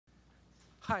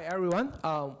Hi, everyone.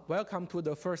 Welcome to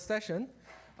the first session.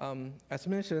 As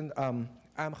mentioned, I'm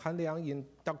Liang in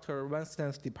Dr.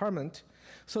 Weinstein's department.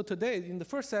 So today, in the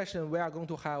first session, we are going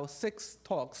to have 6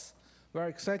 talks,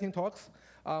 very exciting talks.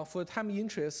 For time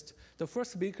interest, the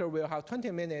first speaker will have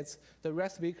 20 minutes. The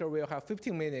rest speaker will have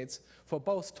 15 minutes for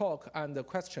both talk and the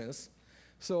questions.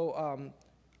 So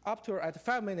at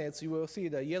 5 minutes, you will see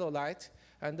the yellow light.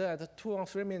 And then at 2 or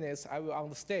 3 minutes, I will on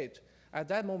the stage. At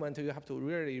that moment, you have to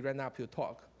really run up your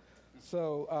talk.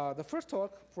 So the first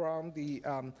talk from the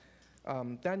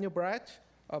Daniel Brett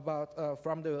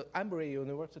from the Embry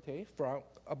University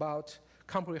about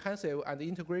comprehensive and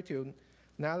integrative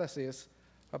analysis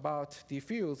about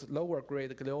diffuse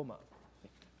lower-grade glioma.